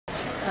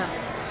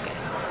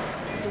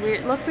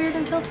weird, look weird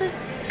and tilted?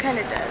 It kind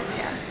of does,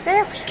 yeah.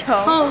 There we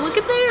go. Oh, look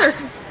at there.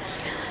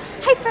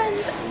 Hi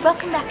friends,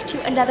 welcome back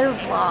to another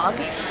vlog,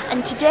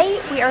 and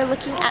today we are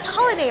looking at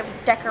holiday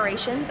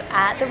decorations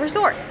at the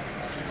resorts.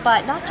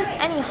 But not just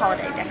any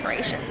holiday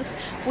decorations.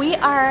 We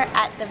are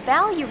at the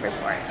value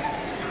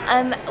resorts.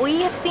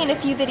 We have seen a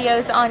few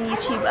videos on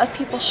YouTube of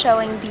people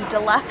showing the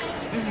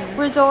deluxe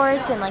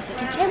resorts and like the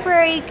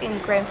contemporary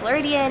and Grand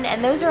Floridian,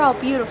 and those are all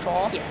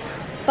beautiful.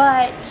 Yes.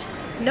 But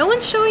no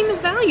one's showing the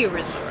value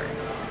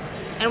resorts.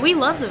 And we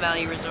love the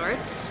value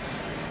resorts.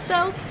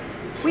 So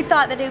we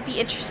thought that it would be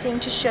interesting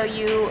to show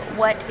you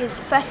what is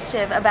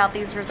festive about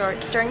these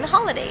resorts during the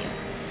holidays.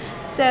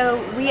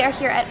 So we are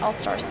here at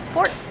All-Star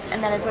Sports,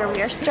 and that is where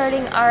we are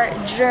starting our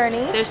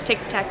journey. There's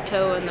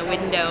tic-tac-toe in the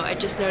window. I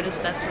just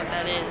noticed that's what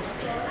that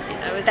is.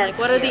 I was That's like,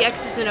 what cute. are the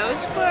X's and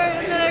O's for?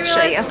 And then I Show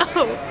realized, you.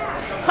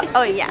 oh.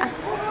 Oh yeah.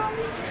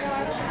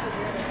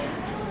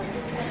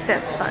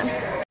 That's fun.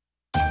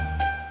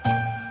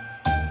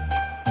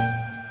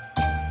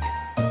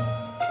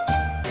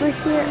 We're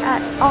here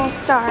at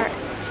All-Star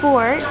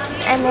Sports,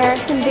 and there are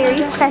some very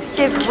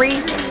festive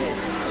wreaths.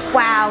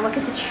 Wow, look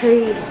at the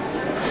tree.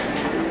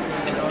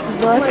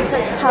 Look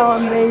how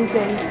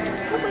amazing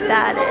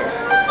that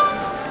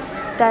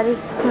is. That is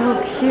so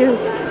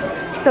cute.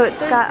 So it's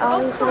got all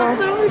these little...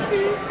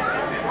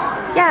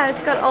 Yeah,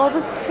 it's got all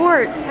the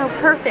sports. How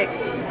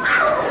perfect.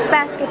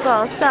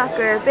 Basketball,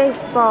 soccer,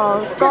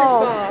 baseball,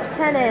 golf,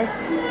 tennis,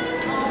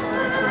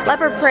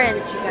 leopard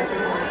print.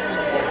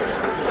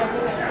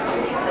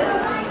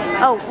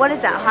 Oh, what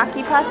is that?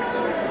 Hockey pucks?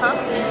 Huh?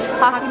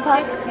 Hockey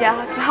pucks?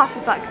 Yeah,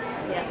 hockey pucks.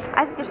 Yeah.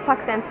 I think there's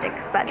pucks and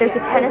sticks, but there's a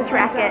tennis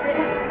racket.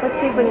 Let's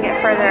see if we can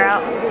get further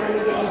out.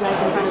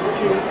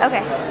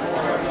 Okay.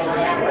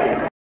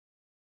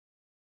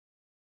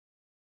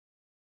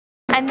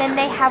 And then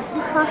they have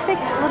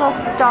perfect little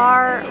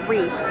star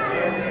wreaths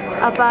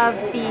above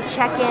the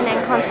check-in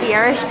and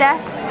concierge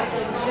desks.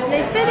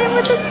 They fit in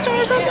with the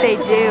stars on them. They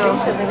do.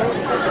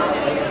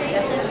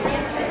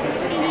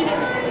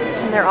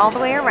 And they're all the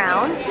way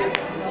around.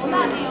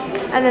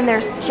 And then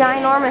there's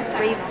ginormous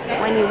wreaths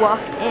when you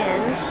walk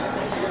in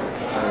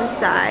on the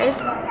sides.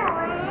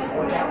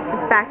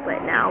 It's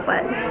backlit now,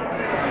 but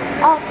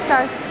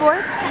All-Star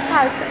Sports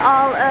has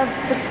all of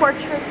the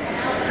portraits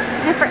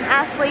of different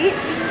athletes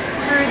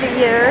through the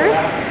years.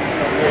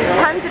 There's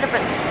tons of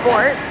different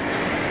sports.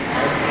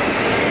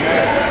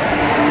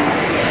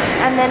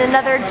 And then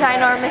another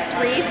ginormous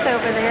wreath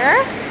over there.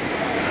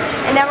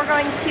 And now we're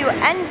going to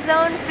End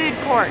Zone Food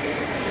Court.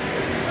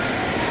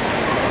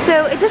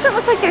 So it doesn't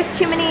look like there's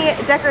too many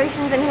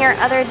decorations in here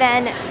other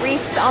than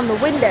wreaths on the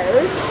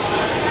windows.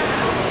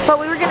 But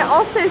we were going to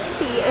also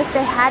see if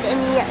they had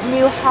any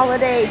new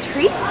holiday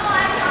treats.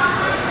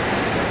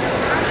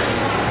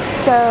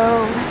 So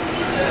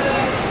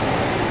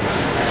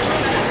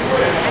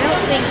I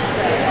don't think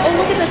so. Oh,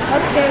 look at the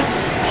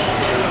cupcakes.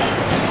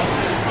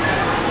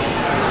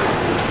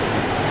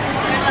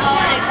 There's a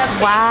holiday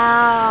cupcake.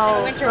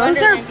 wow, Winter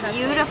those are Wonderland cupcake.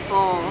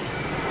 beautiful.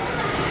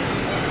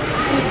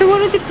 There's the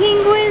one with the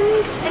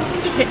penguins. And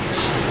Stitch.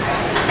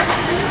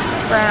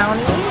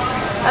 Brownies.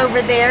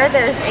 Over there,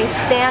 there's a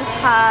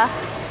Santa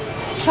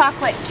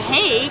chocolate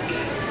cake.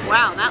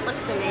 Wow, that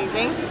looks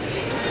amazing.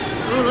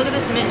 Ooh, look at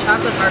this mint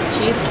chocolate heart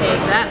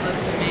cheesecake. That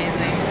looks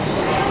amazing.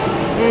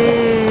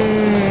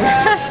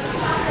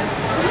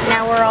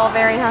 Now we're all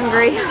very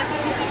hungry. There's a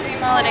cookies and cream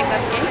holiday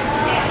cupcake.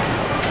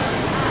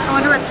 I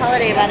wonder what's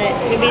holiday about it.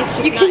 Maybe it's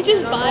just You can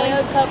just buy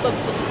a cup of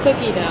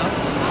cookie dough.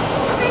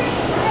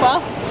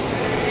 Well,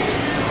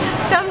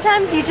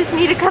 sometimes you just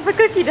need a cup of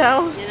cookie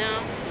dough. You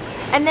know?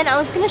 And then I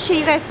was going to show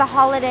you guys the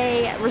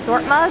holiday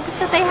resort mugs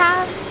that they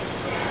have.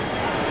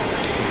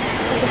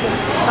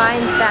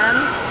 Find them.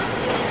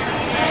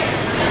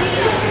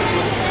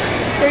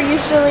 They're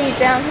usually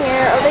down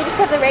here. Oh, they just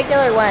have the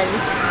regular ones.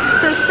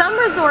 So some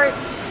resorts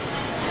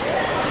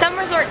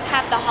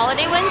have the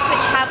holiday ones,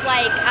 which have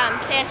like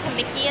Santa,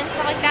 Mickey, and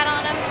stuff like that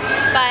on them.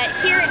 But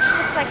here it just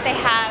looks like they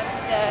have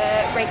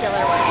the regular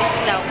ones.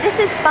 So this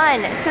is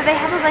fun. So they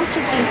have a bunch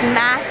of these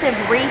massive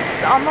wreaths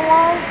on the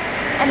walls,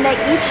 and they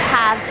each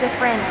have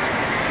different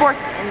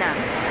sports in them.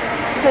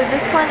 So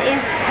this one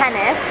is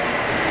tennis,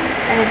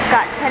 and it's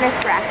got tennis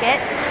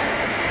rackets.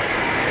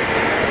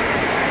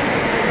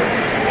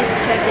 It's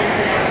checked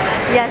into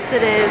that. Yes,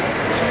 it is.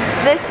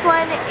 This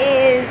one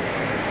is,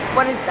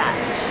 what is that?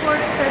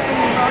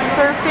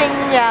 Surfing,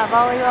 yeah,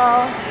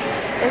 volleyball.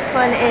 This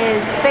one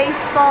is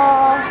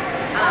baseball.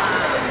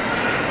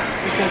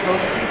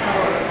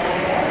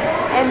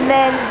 And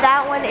then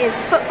that one is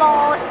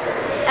football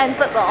and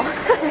football.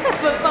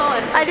 Football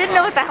and I didn't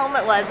know what the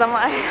helmet was. I'm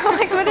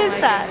like, what is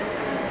that?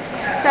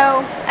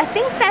 So I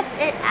think that's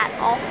it at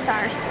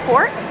All-Star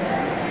Sports.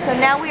 So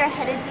now we are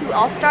headed to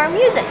All-Star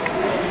Music.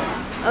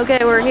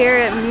 Okay, we're here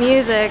at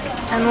music,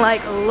 and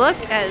like, look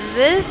at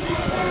this.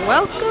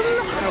 Welcome.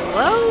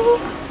 Hello.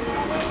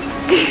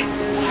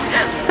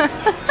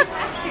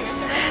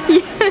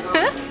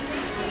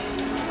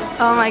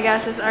 Oh my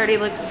gosh, this already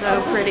looks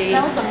so pretty. It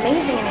smells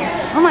amazing in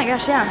here. Oh my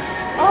gosh, yeah.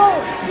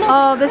 Oh, it smells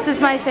Oh, this is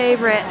my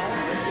favorite.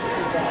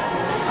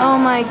 Oh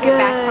my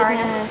Back far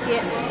enough to see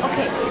goodness. it.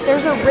 Okay,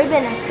 there's a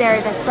ribbon up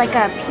there that's like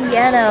a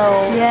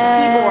piano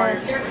Yes. keyboard.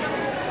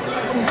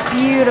 This is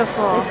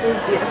beautiful. This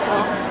is beautiful.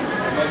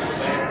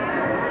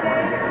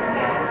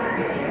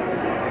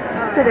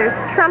 So there's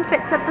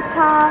trumpets at the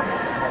top,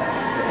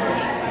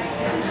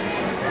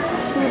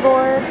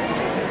 keyboard,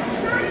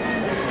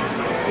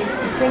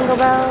 jingle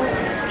bells.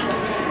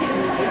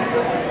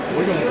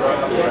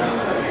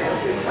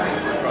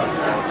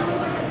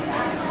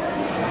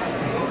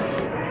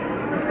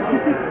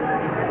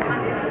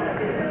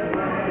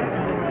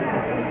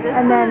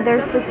 And then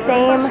there's the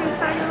same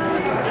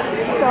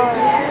star.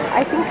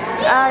 I think,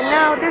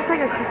 no, there's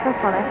like a Christmas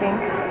one, I think.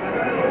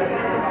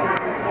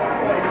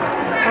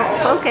 Oh,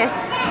 focus.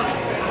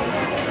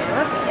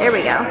 Oh, there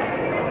we go.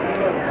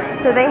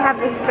 So they have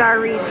the star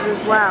wreaths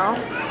as well.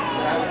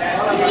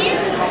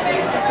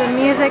 The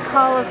Music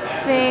Hall of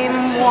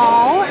Fame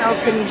wall,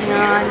 Elton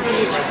John,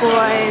 Beach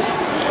Boys,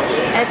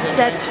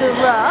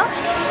 etc.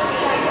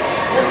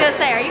 I was gonna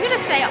say, are you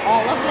gonna say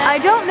all of them? I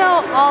don't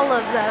know all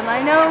of them.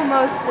 I know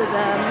most of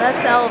them. That's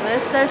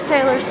Elvis. There's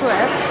Taylor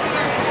Swift,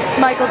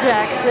 Michael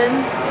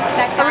Jackson,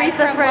 That guy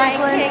Aretha from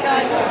Franklin, Lion King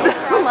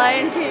on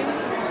Lion King.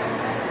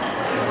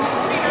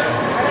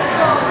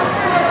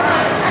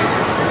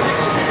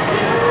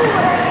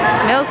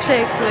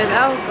 Milkshakes with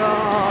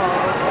alcohol.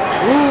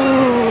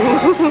 Ooh.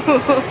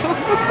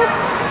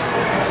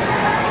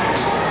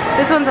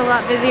 This one's a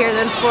lot busier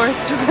than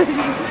sports was.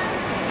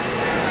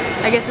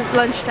 I guess it's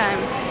lunchtime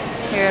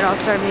here at All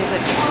Star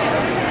Music.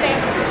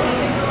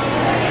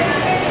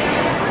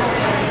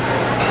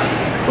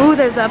 Ooh,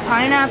 there's a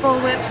pineapple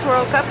whip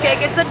swirl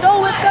cupcake. It's a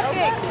Dole Whip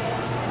cupcake.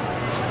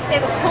 They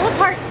have a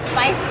pull-apart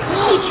spice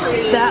cookie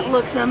tree. That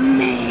looks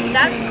amazing.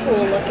 That's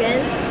cool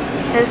looking.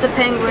 There's the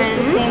penguin.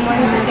 There's the same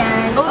ones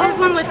again. Oh, there's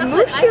one with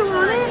Mushu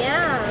on it.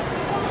 Yeah.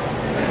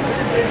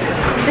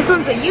 This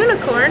one's a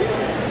unicorn.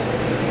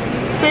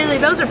 Clearly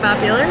those are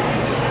popular.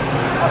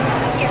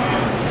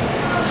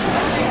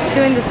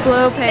 Doing the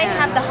slow pan. They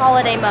have the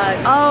holiday mugs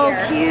Oh,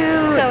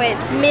 here. cute. So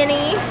it's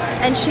Minnie,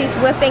 and she's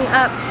whipping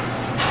up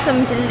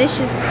some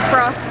delicious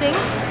frosting.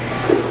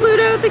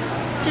 Pluto, the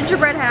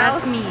gingerbread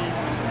house. That's me.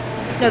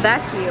 No,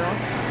 that's you.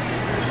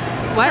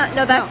 What?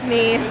 No, that's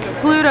me.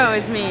 Pluto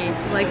is me,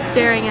 like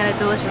staring at it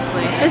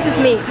deliciously. This is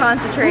me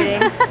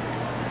concentrating.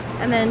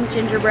 And then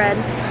gingerbread.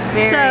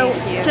 Very so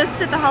cute.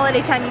 just at the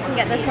holiday time you can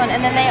get this one,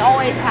 and then they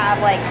always have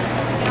like,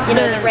 you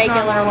know, the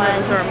regular normal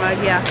ones. resort mug,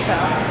 yeah. So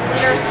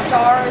glitter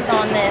stars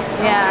on this.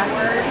 Yeah.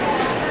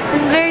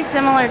 This is very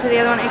similar to the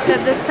other one,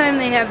 except this time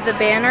they have the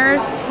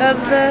banners of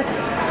the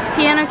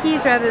piano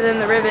keys rather than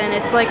the ribbon.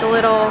 It's like a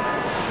little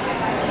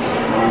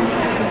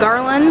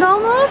garland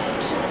almost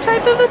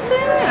type of a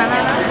thing. I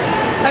don't know.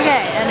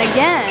 Okay, and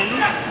again,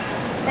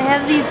 they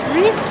have these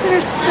wreaths that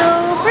are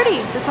so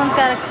pretty. This one's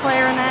got a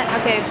clarinet.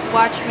 Okay,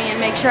 watch me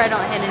and make sure I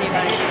don't hit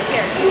anybody.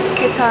 Here.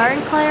 Guitar and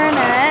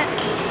clarinet.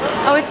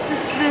 Oh, it's the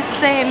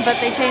same, but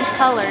they change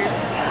colors.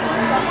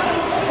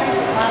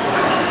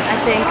 I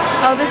think.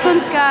 Oh, this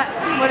one's got,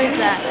 what is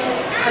that?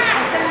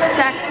 A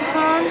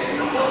saxophone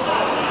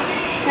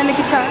and a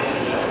guitar.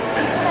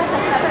 This one has a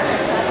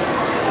peppermint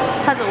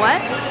saxophone. Has a what?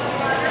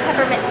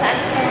 Peppermint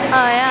saxophone.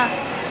 Oh, yeah.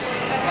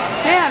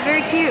 Yeah,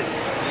 very cute.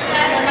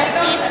 And let's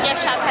see if the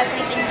gift shop has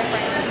anything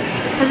different.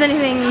 Has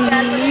anything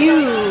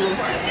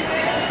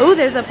new? Ooh,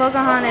 there's a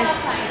Pocahontas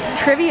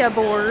trivia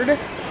board.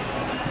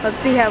 Let's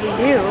see how we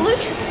do. Blue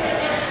tree.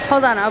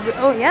 Hold on.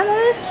 Oh, yeah,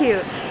 that is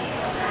cute.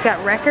 It's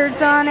got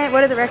records on it.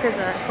 What are the records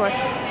on it for?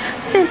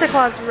 Santa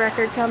Claus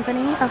Record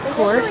Company, of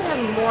course.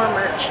 We have more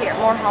merch here,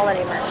 more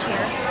holiday merch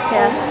here.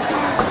 Yeah.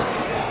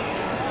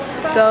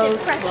 Frosted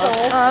Those pretzels.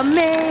 look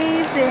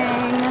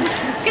amazing.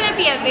 It's gonna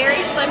be a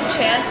very slim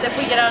chance if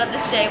we get out of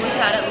this day we've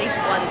had at least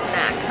one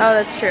snack. Oh,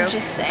 that's true.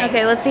 Just saying.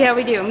 Okay, let's see how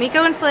we do.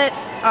 Miko and Flit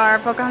are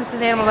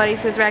Pocahontas' animal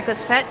buddies. Who's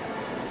Radcliffe's pet?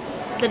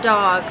 The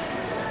dog.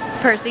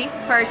 Percy.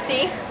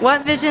 Percy.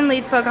 What vision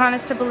leads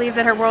Pocahontas to believe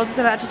that her world is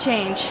about to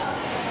change?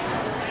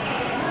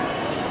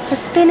 Her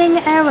spinning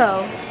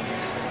arrow.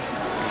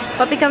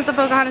 What becomes of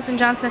Pocahontas and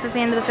John Smith at the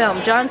end of the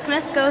film? John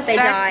Smith goes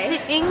back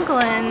to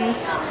England,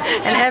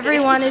 and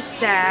everyone is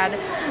sad.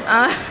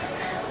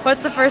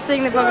 What's the first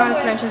thing that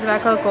Pocahontas mentions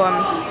about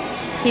Kocoum?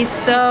 He's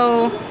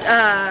so,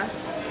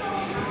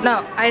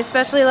 no, I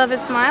especially love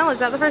his smile. Is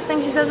that the first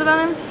thing she says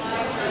about him?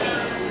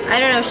 I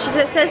don't know. She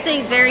just says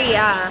things very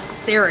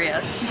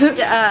Serious.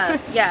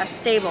 yeah,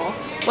 stable.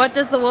 What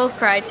does the wolf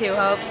cry to,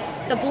 Hope?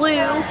 The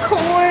blue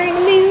corn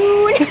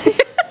moon.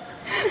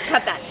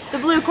 Cut that. The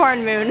blue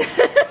corn moon.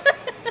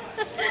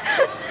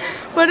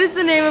 What is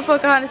the name of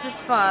Pocahontas'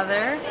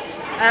 father?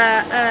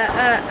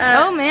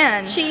 Oh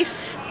man.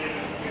 Chief.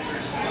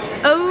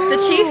 Oh, The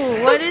chief?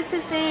 What is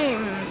his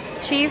name?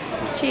 Chief.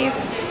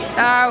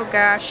 Oh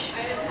gosh,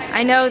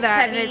 I know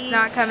that, and it's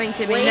not coming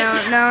to me. Wait.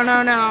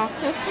 No.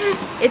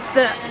 It's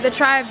the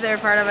tribe they're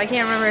part of. I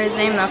can't remember his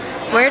name though.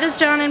 Where does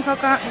John and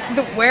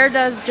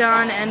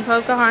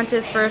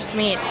Pocahontas first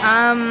meet?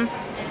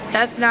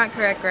 That's not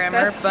correct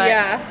grammar, That's, but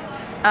yeah.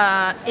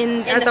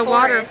 at the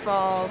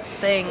waterfall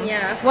thing.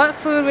 Yeah. What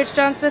food which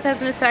John Smith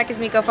has in his pack is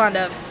Miko fond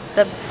of?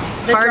 The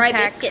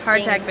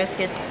hardtack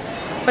biscuits.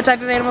 What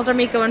type of animals are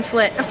Miko and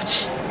Flit?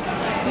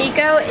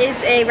 Miko is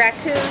a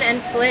raccoon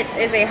and Flit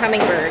is a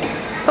hummingbird.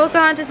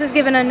 Pocahontas is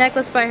given a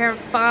necklace by her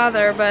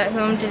father, but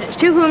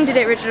to whom did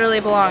it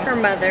originally belong? Her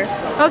mother.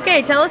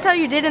 Okay, tell us how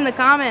you did in the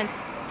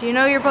comments. Do you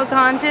know your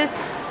Pocahontas?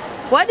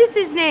 What is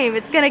his name?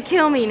 It's gonna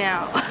kill me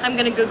now. I'm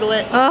gonna Google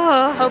it.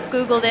 Oh. Hope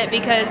Googled it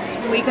because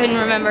we couldn't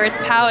remember. It's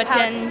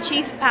Powhatan,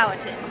 Chief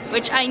Powhatan.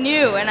 which I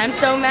knew, and I'm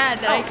so mad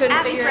that I couldn't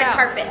Abby's figure red out.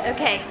 carpet.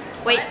 Okay,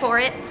 wait for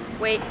it.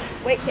 Wait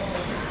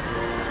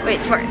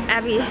for it,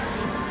 Abby.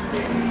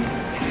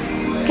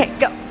 Okay,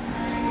 go.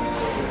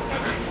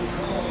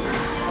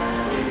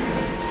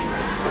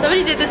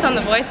 Somebody did this on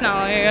The Voice not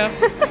long ago.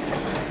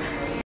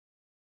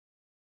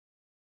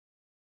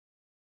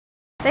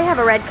 They have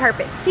a red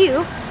carpet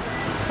too.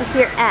 We're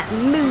here at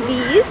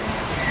Movies,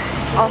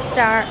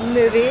 All-Star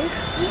Movies.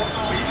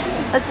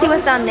 Let's see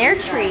what's on their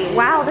tree.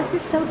 Wow, this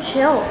is so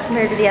chill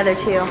compared to the other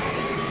two.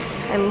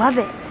 I love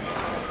it.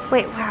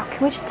 Wait, wow,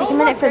 can we just take a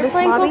minute for this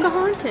lobby? They're playing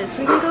Pocahontas.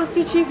 We can go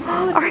see Chief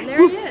Powhatan. Are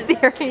There he you is.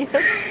 serious?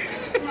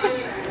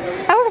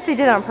 I wonder if they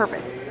did it on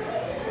purpose.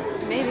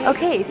 Maybe.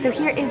 Okay, so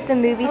here is the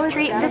movie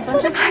street. This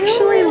one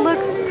actually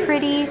looks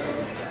pretty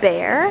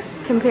bare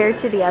compared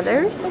to the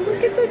others. Oh,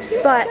 look at the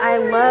cute But I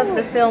love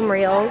the film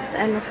reels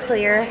and the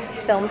clear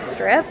film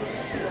strip.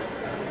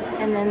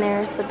 And then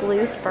there's the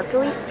blue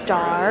sparkly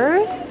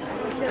stars.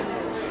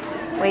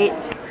 Wait,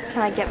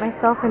 can I get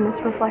myself in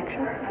this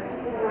reflection?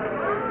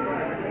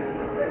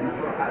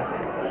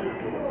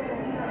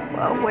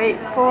 Well, wait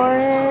for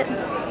it.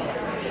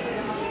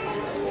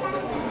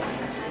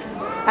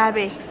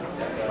 Abby.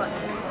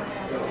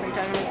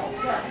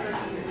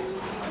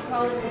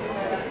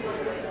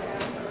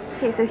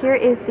 Okay, so here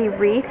is the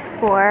wreath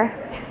for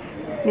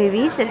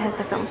Movies. It has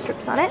the film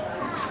strips on it.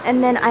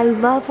 And then I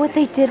love what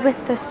they did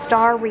with the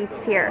star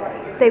wreaths here.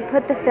 They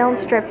put the film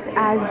strips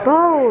as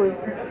bows.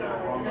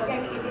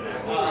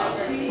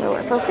 Will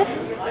it focus?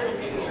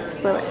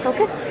 Will it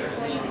focus?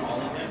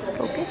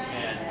 Focus.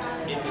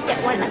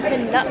 Get one at the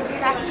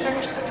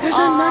Nutcracker spot. There's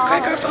a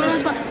Nutcracker photo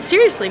spot.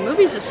 Seriously,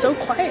 Movies is so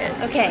quiet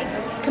Okay,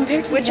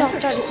 compared to which the I'll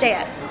start to others. stay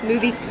at?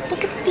 Movies.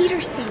 Look at the theater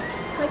seats.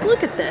 Like,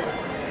 look at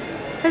this.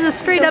 There's a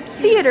straight up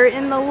theater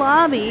in the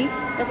lobby.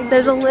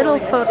 There's a little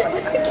photo.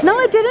 No,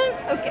 I didn't.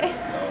 Okay.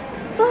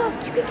 Look,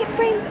 you can get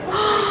frames.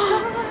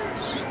 Oh my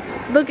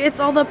gosh. Look, it's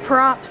all the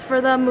props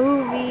for the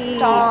movie.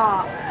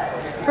 Stop.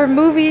 For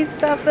movie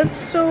stuff. That's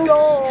so.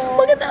 Stop.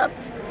 Look at that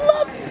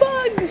love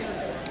bug.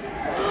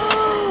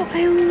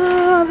 I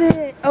love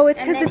it. Oh, it's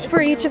because it's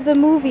for each of the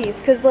movies.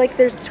 Because like,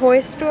 there's Toy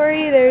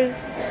Story.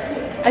 There's,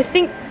 I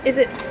think, is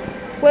it?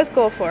 Let's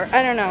go for.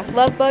 I don't know.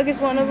 Love Bug is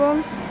one of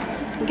them.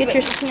 Get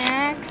your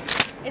snacks.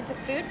 Is the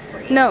food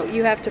free? No,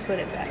 you have to put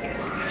it back.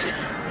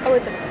 Oh,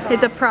 it's a prop.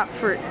 It's a prop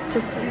for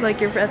just like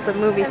you're at the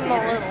movie I'm a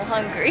theater. little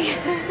hungry.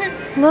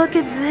 Look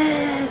at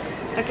this.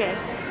 Okay.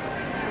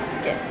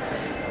 Let's get.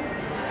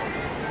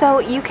 So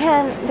you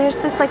can, there's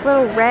this like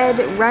little red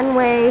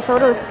runway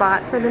photo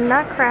spot for the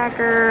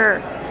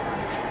Nutcracker.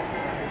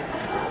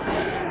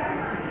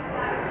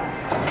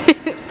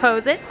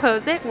 Pose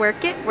it,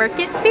 work it,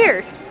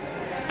 fierce.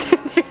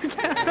 There you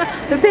go.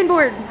 The pin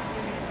board.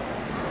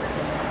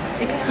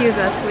 Excuse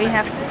us, we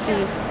have to see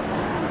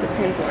the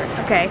pin board.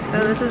 Okay, so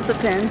this is the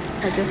pin.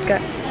 I just got,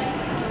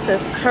 it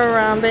says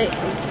Harambe,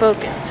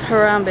 focus,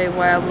 Harambe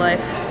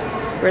Wildlife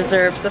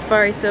Reserve,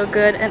 Safari so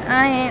good, and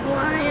I ain't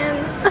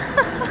lying.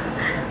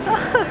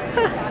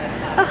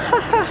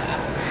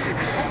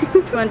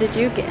 Which one did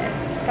you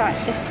get?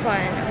 Got this one,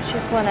 which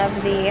is one of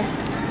the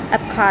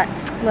Epcot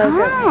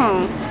logo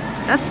pins.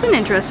 That's an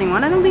interesting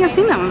one. I don't think I've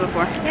seen that one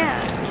before. Yeah.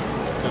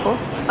 That's cool.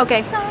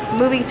 Okay,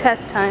 movie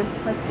test time.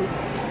 Let's see.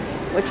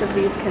 Which of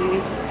these can we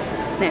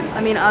name?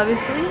 I mean,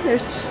 obviously,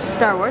 there's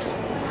Star Wars.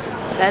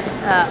 That's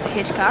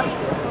Hitchcock.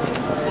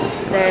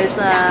 There's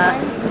That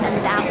one,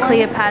 and that one,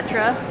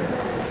 Cleopatra.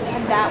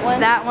 and that one.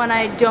 That one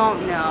I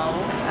don't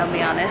know, I'll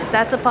be honest.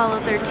 That's Apollo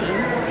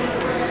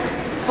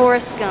 13.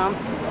 Forrest Gump.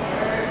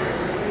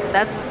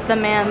 That's the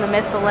man, the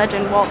myth, the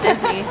legend, Walt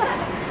Disney.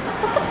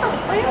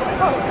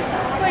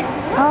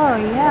 Oh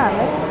yeah,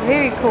 that's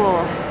very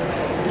cool.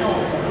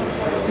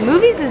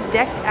 Movies is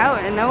decked out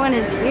and no one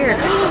is here.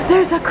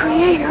 There's a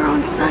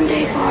creator-owned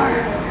Sunday bar.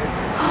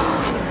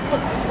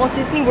 Walt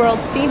Disney World,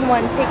 Scene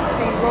 1, Take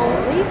 3, Roll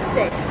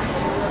 6.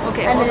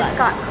 Okay, And hold then on. it's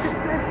got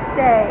Christmas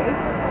Day.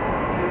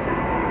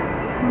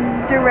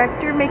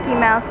 Director Mickey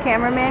Mouse,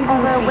 cameraman Goofy.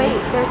 Although,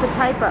 wait, there's a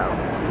typo.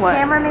 What?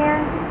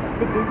 Cameraman,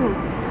 the Disney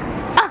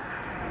Sisters.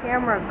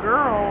 Camera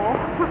girl.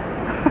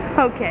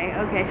 Okay,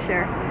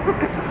 sure.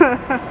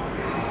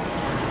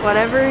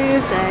 Whatever you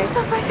say.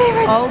 Some of my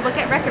favorites. Oh, look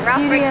at Wreck-It Ralph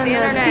Beauty breaks and the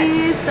internet.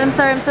 Beast. I'm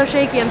sorry, I'm so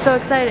shaky. I'm so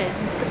excited.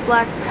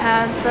 Black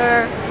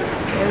Panther.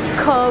 There's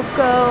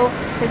Coco.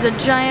 There's a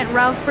giant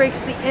Ralph Breaks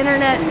the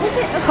Internet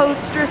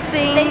poster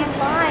thing. They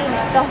line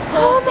the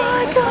whole Oh thing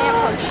my with God.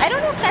 lampposts. I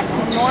don't know if that's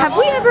normal. Have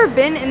we ever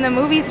been in the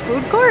movie's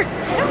food court?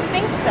 I don't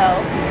think so.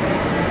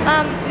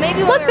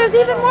 Maybe Look, there's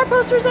even more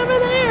posters over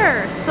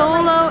there.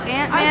 Solo,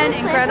 Ant-Man,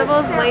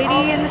 Incredibles,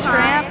 Lady and the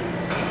Tramp,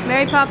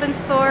 Mary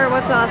Poppins, Thor.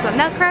 What's the last one?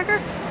 Nutcracker?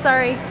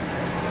 Sorry.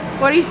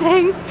 What are you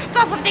saying?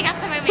 Stop lifting us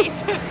the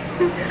movies.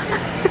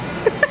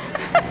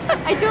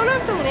 I don't know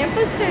if the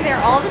lampposts are there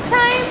all the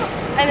time,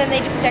 and then they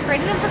just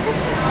decorated them for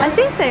Christmas. I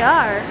think they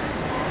are.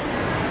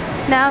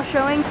 Now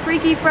showing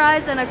Freaky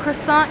Fries and a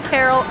croissant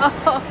carol. Oh,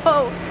 ho,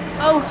 ho.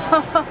 Oh, ho,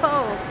 ho,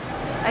 ho.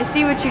 I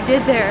see what you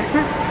did there.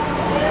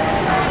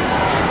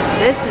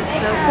 This is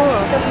so cool.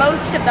 The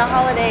most of the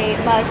holiday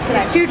mugs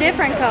that I've Two seen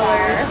different so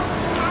colors.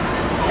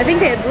 far. I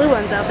think they had blue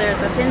ones out there at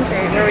the pin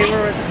tray where we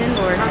were with the pin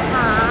board.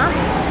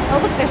 Oh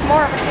look, there's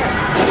more over here.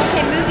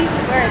 Okay, movies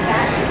is where it's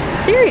at.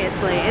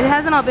 Seriously, it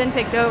hasn't all been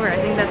picked over. I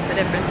think that's the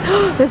difference.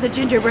 There's a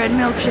gingerbread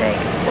milkshake.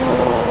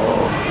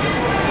 Oh,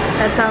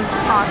 that sounds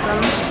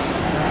awesome.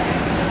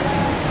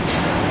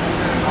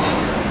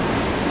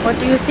 What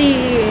do you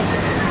see?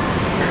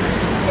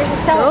 There's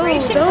a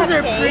celebration those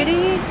are cupcake.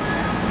 pretty.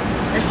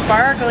 They're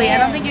sparkly. I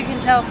don't think you can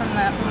tell from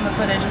the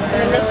footage, but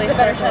they're And this really is a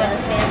better shot sparkly.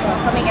 of the Santa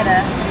ones. Let me get a...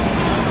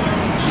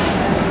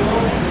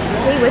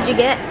 Hey, what'd you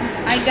get?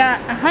 I got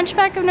a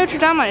Hunchback of Notre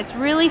Dame one. It's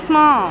really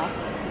small.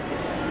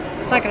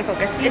 It's not gonna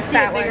focus. You can see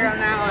it bigger on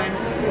that one.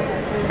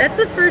 That's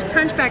the first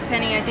Hunchback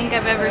penny I think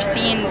I've ever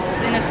seen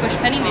in a squish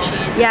penny machine.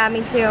 Yeah,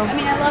 me too. I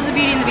mean, I love the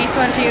Beauty and the Beast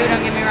one too,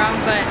 don't get me wrong,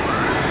 but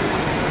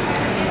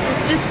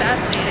it's just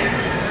fascinating.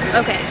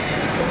 Okay.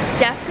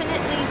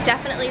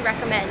 Definitely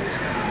recommend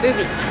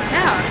movies.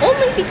 Yeah.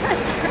 Only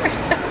because there are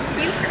so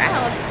few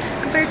crowds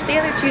compared to the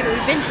other two that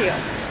we've been to.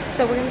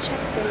 So we're gonna check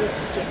the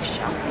gift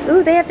shop.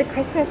 Ooh, they have the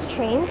Christmas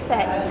train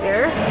set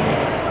here.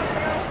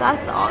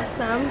 That's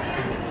awesome.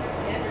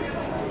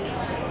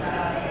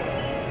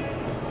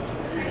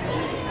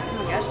 Oh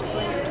my gosh, they're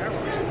playing Star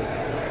Wars.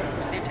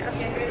 It's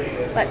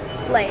fantastic. Let's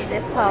slay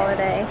this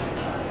holiday.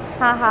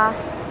 Ha ha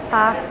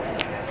ha.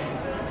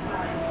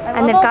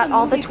 And they've got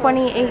all the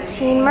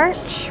 2018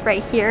 merch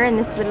right here in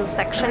this little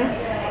section.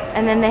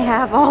 And then they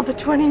have all the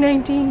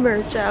 2019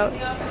 merch out.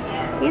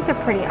 These are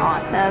pretty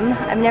awesome.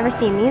 I've never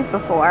seen these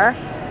before.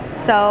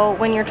 So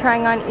when you're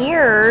trying on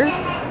ears,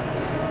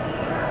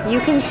 you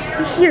can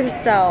see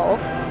yourself.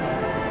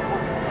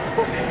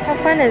 Look, how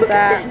fun is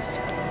that?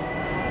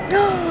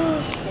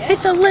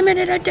 It's a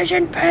limited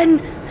edition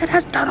pen that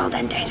has Donald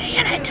and Daisy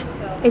in it.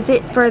 Is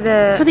it for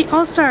the... For the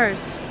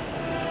All-Stars.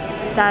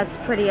 That's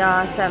pretty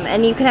awesome.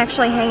 And you can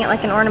actually hang it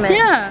like an ornament.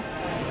 Yeah.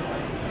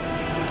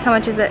 How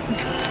much is it?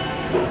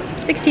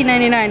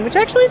 $16.99, which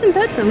actually isn't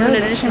bad for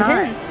limited edition not.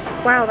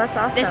 pens. Wow, that's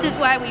awesome. This is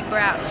why we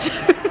browse.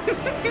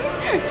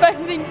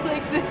 Find things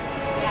like this.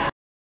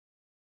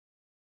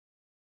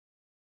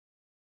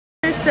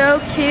 They're so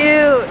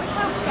cute.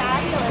 How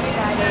fabulous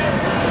that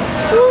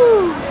is.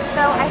 Woo.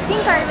 So I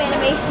think Art of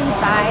Animation's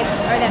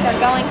vibes are that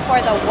they're going for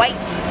the white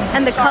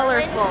And the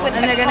garland colorful. with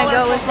And the they're gonna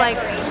go with colorful like,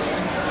 decoration.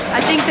 I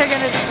think they're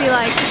gonna just be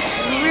like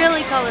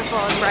really colorful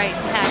and bright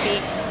and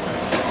happy.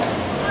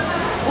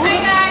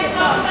 Hey guys,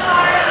 welcome to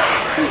art.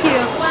 Thank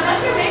you. One of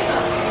your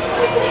makeup.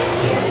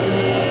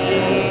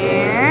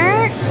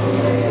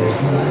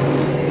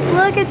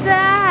 Look at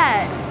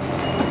that.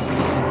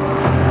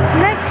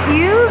 Isn't that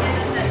cute?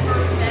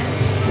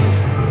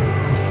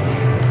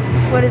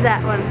 What is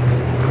that one?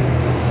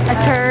 A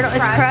turtle.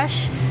 It's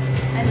Crush.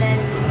 And then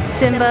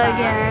Simba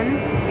again.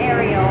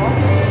 Ariel.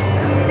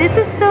 This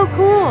is so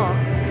cool.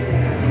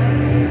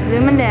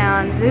 Zooming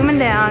down, zooming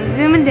down,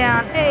 zooming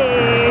down.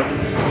 Hey.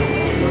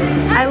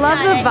 I love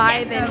the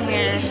vibe in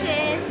here.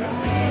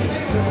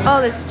 Oh,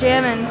 this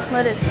jamming.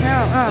 Let it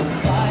snow. Oh.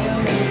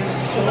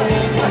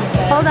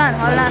 Hold on,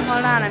 hold on,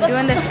 hold on. I'm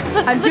doing this.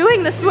 I'm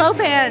doing the slow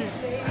pan.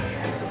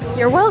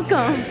 You're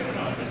welcome.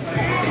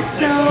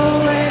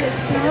 Snow, let it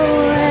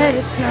snow, let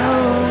it snow.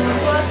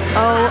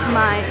 Oh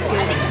my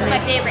goodness. This is my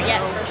favorite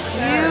yet for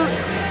sure.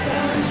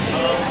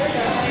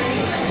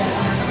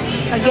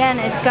 Again,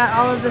 it's got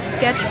all of the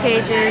sketch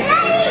pages.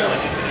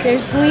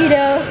 There's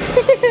Guido.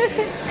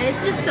 And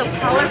it's just so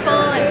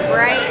colorful and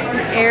bright.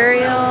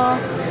 Ariel.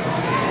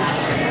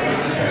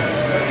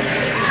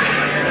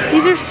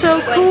 These are so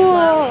Going cool.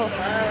 slow.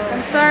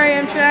 I'm sorry,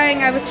 I'm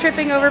trying. I was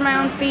tripping over my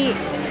own feet.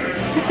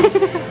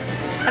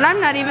 And I'm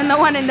not even the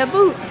one in the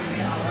booth.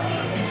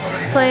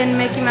 Playing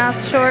Mickey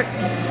Mouse shorts.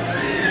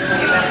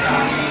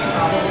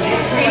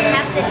 They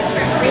have the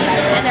different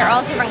rates and they're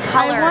all different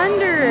colors. I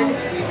wondered.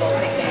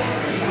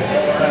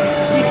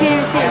 You can't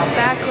even see it, it's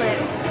backlit.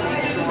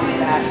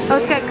 Oh,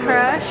 it's got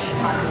Crush,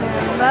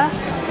 Simba.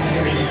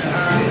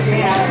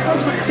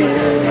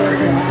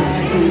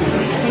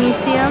 Can you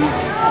see them?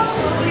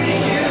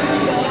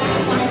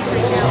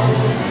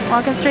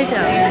 Walking straight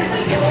down.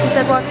 He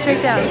said walk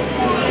straight down.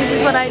 This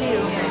is what I do.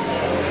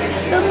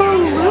 The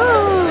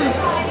balloons!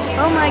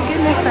 Oh my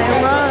goodness, I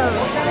love.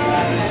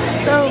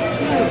 So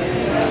cute.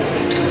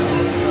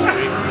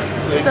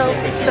 So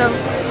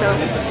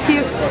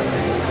cute.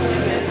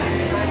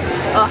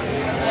 Oh,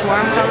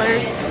 warm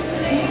colors.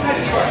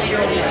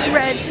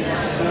 Red.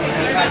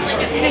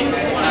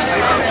 Pinks.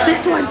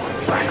 This one's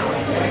sparkles.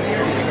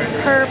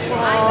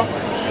 Purple.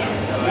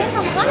 They have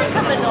a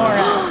Hanukkah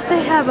menorah.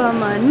 They have a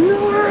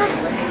menorah.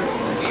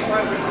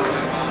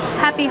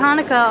 Happy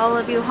Hanukkah, all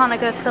of you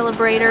Hanukkah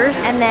celebrators.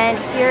 And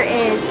then here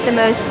is the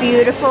most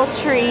beautiful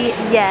tree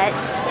yet,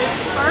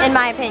 in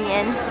my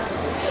opinion.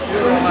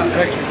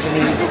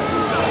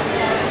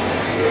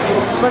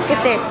 Look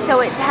at this.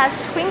 So it has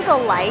twinkle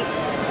lights.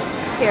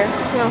 Here,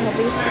 you want to hold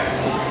these?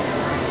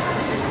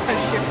 Just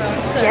punched your phone.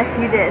 Sorry. Yes,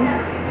 you did.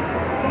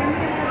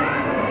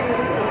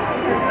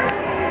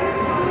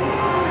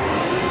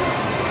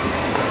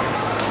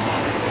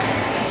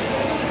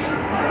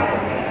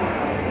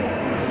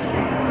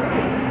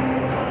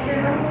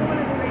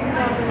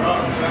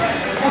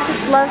 I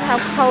just love how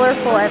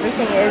colorful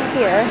everything is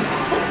here.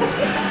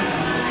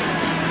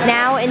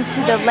 Now into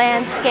the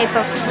landscape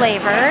of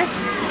flavors.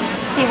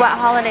 See what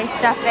holiday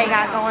stuff they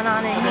got going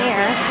on in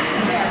here.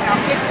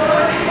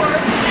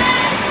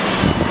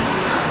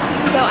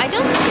 So I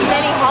don't see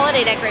many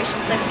holiday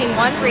decorations. I've seen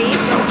one wreath.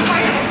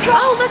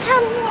 Oh, look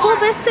how cool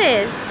this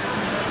is.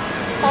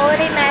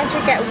 Holiday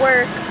magic at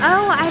work.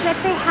 Oh, I bet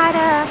they had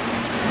a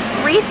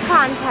wreath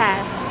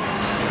contest.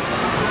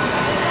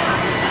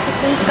 This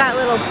one's got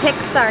little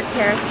Pixar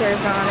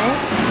characters on it.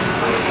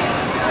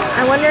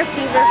 I wonder if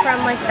these are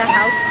from like the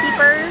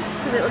housekeepers,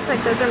 because it looks like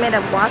those are made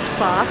of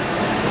washcloths,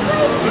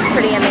 which is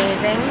pretty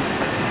amazing.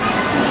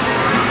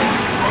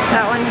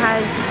 That one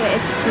has the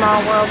It's a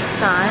Small World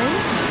sun.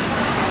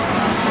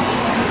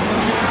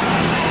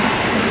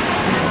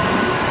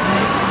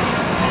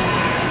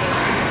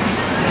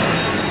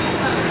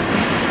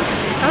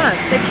 Oh, it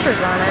has pictures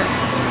on it.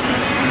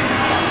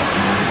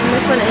 And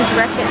this one is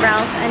Wreck-It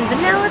Ralph and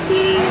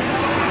Vanellope.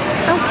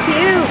 So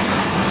cute.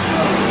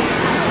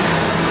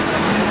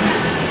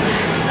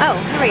 Oh,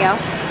 here we go.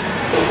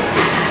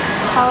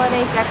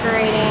 Holiday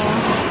decorating.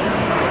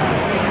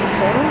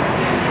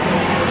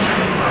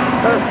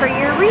 Vote for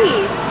your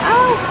wreath.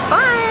 Oh,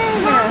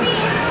 fun!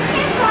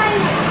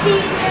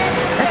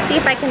 Let's see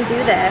if I can do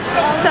this.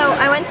 So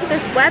I went to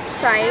this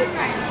website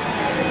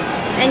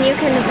and you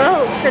can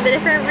vote for the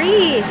different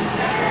wreaths.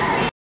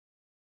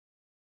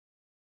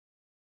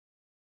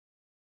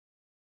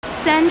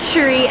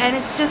 Century, and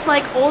it's just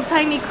like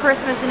old-timey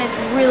Christmas, and it's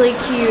really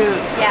cute.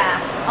 Yeah,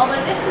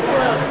 although this is a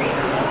little creepy.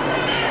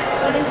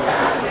 What is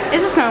that?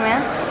 It's a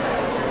snowman.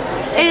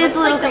 It is a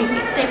little like creepy.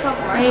 the Stay Puft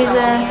He's Marshmallow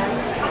a Man.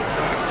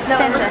 No,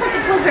 Santa. it looks like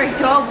the Pillsbury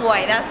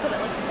Doughboy. That's what it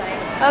looks like.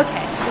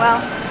 Okay, well,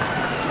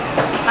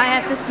 I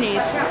have to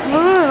sneeze.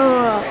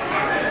 Ooh,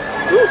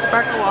 ooh,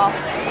 sparkle wall.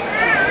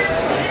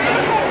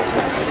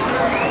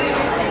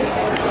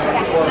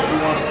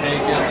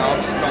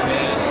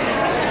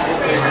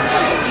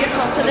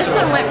 Beautiful. So this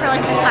one went for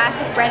like the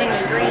classic red and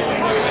green.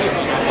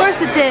 Of course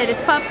it did.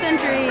 It's Pop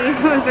Century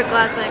with the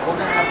classic.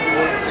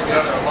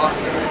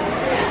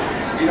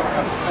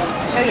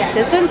 Oh yeah,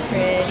 This one's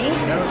pretty.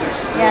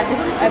 yeah.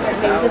 This but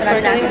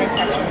I'm not gonna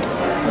touch it.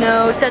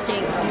 No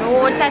touching.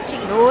 No touching.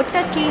 No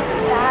touchy.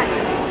 That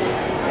is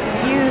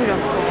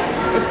beautiful.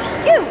 It's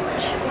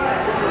huge.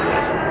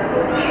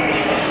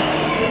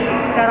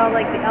 It's got all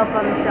like the Elf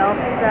on the Shelf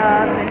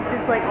stuff. It's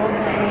just like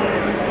old-timey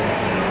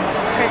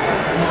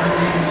Christmas.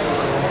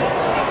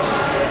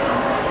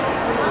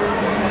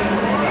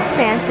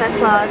 Santa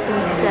Claus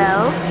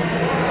himself.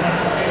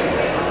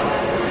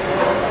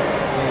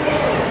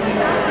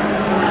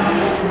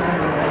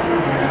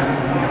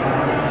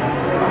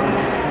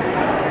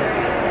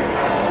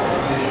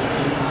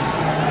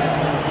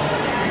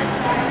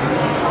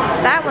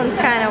 That one's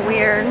kind of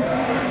weird.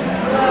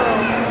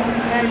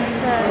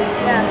 That's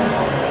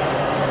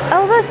yeah.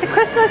 Oh look, the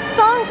Christmas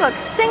songbook.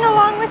 Sing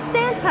along with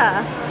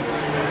Santa.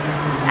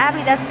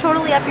 Abby, that's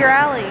totally up your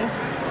alley.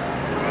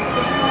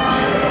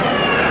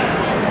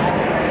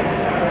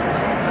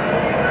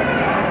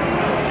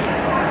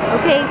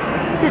 Okay,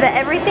 so the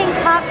Everything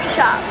Cop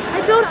Shop. I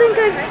don't think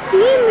I've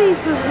seen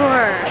these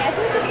before. I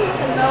think this is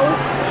the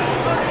most.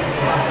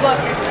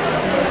 Look,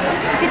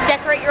 you could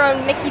decorate your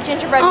own Mickey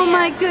gingerbread Oh man.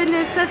 my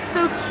goodness, that's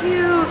so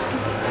cute.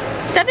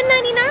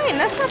 $7.99.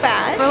 That's not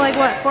bad. For like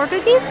what, 4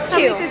 cookies? How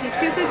Two. many cookies?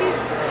 2 cookies?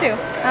 2.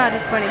 Ah,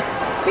 disappointing.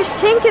 Here's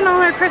Tink in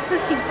all her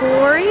Christmassy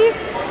glory.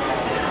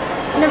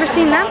 Never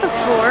seen that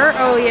before.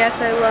 Oh yes,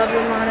 I love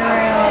the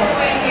monorail.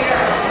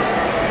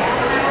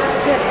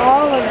 Get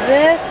all of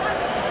this.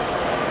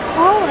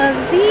 All of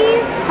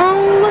these.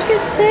 Oh, look at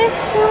this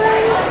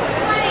one.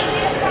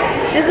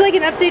 This is like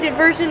an updated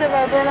version of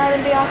our Bernard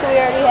and Bianca we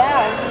already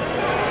have.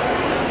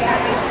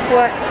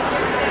 What?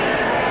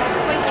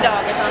 Slinky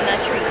Dog is on that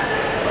tree.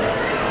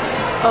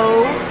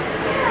 Oh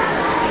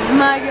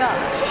my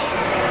gosh.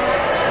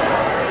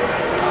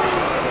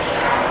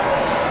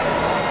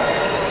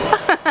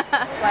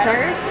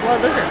 Sweaters. Well,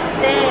 those are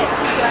thick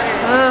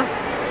sweaters.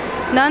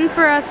 None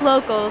for us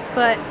locals,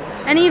 but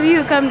any of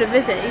you who come to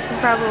visit, you can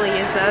probably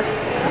use those. I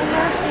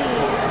love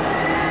these.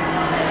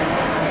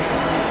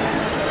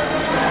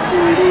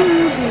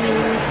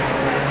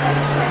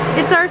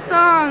 It's our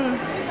song.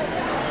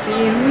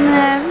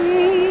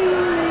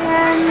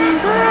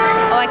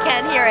 Oh, I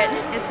can't hear it.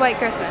 It's White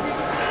Christmas.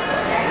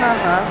 Oh,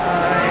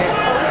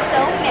 so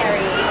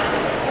merry.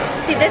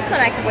 See, this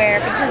one I could wear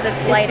because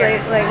it's lighter.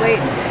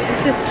 Lightweight.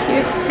 This is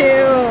cute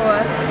too.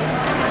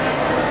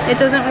 It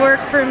doesn't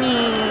work for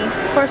me.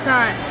 Of course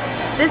not.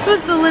 This was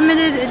the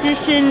limited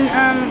edition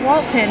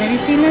Walt pin. Have you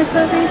seen this,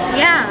 Sophie?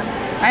 Yeah.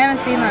 I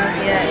haven't seen those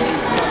yet.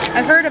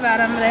 I've heard about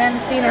them, but I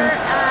haven't seen them.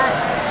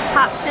 At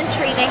Pop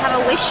Century, they have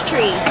a wish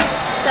tree.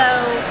 So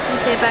You can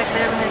see it back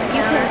there behind the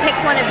you counter. can pick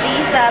one of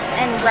these up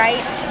and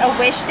write a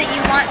wish that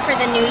you want for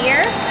the new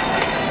year,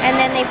 and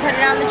then they put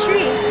it on the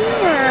tree.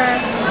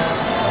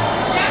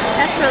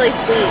 That's really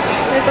sweet.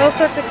 There's all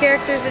sorts of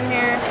characters in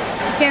here.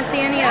 You can't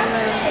see any of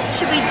them.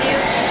 Should we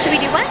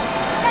do what?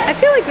 I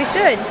feel like we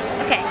should.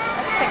 Okay,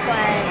 let's pick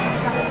one.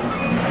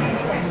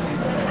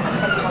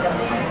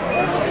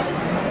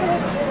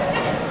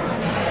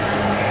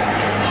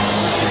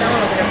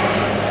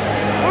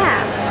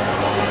 Yeah.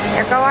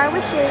 There go our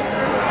wishes.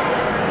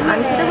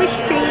 Onto the wish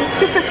tree.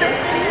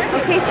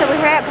 Okay, so we're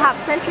here at Pop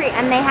Century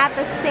and they have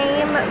the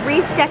same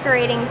wreath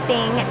decorating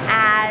thing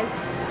as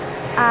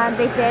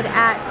they did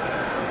at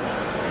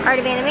Art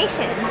of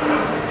Animation.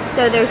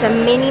 So there's a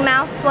Minnie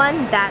Mouse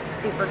one, that's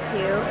super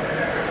cute.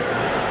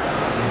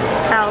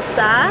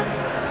 Elsa.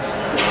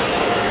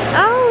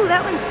 Oh,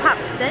 that one's Pop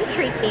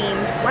Century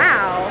themed,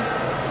 wow.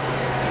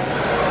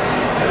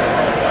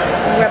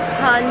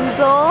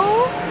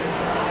 Rapunzel.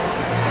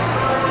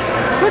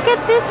 Look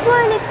at this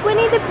one, it's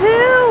Winnie the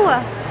Pooh.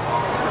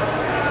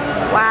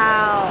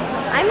 Wow,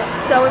 I'm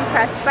so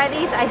impressed by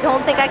these. I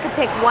don't think I could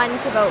pick one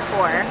to vote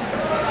for.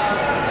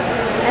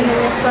 And then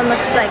this one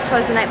looks like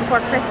Twas the Night Before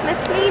Christmas,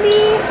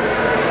 maybe?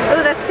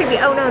 Oh, that's creepy.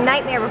 Oh no,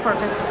 Nightmare Before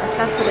Christmas,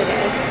 that's what it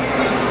is.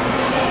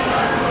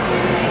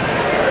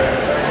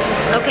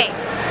 Okay,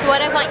 so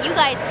what I want you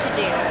guys to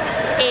do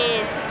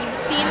is,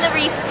 you've seen the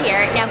wreaths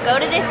here, now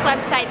go to this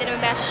website that I'm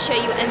about to show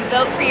you and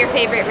vote for your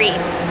favorite wreath.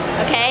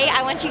 Okay,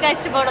 I want you guys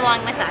to vote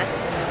along with us.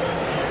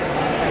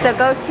 So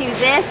go to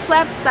this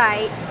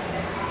website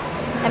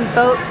and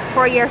vote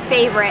for your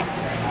favorite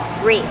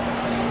wreath.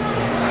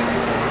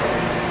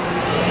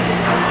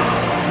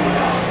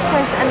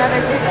 There's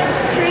another Christmas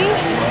tree.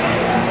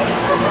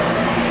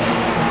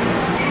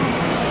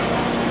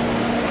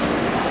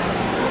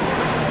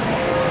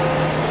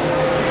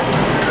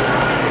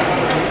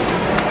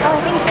 Oh,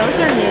 I think those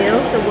are new,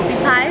 the whoopie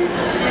pies.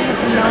 So they have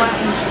vanilla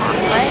and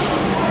chocolate.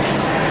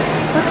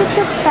 Look at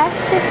the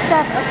festive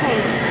stuff. Okay,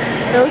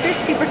 those are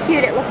super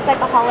cute. It looks like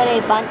a holiday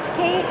bundt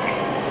cake.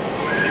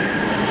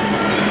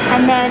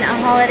 And then a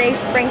holiday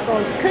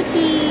sprinkles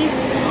cookie.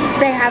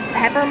 They have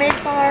peppermint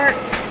bark.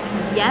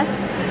 Yes.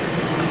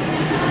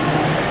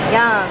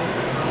 Yum.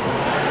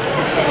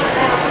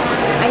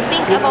 I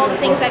think of all the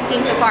things I've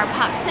seen so far,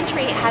 Pop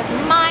Century has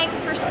my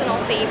personal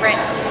favorite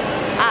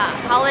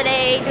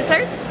holiday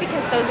desserts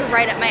because those are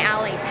right up my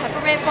alley.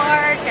 Peppermint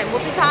bark and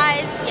whoopie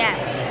pies,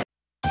 yes.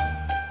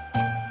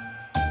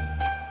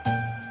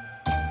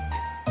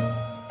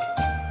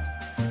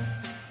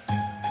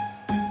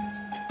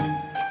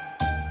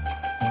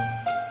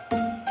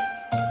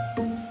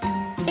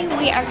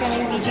 We are going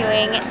to be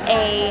doing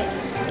a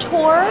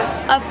tour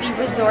of the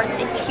resort,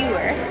 a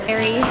tour.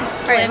 Very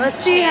slim.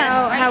 Let's see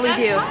how we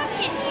do.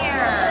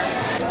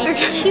 A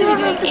tour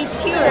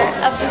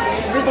of the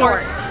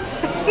resort.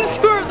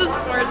 Tour of the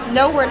sports.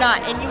 No, we're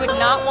not, and you would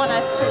not want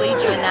us to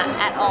lead you in that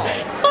at all.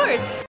 Sports.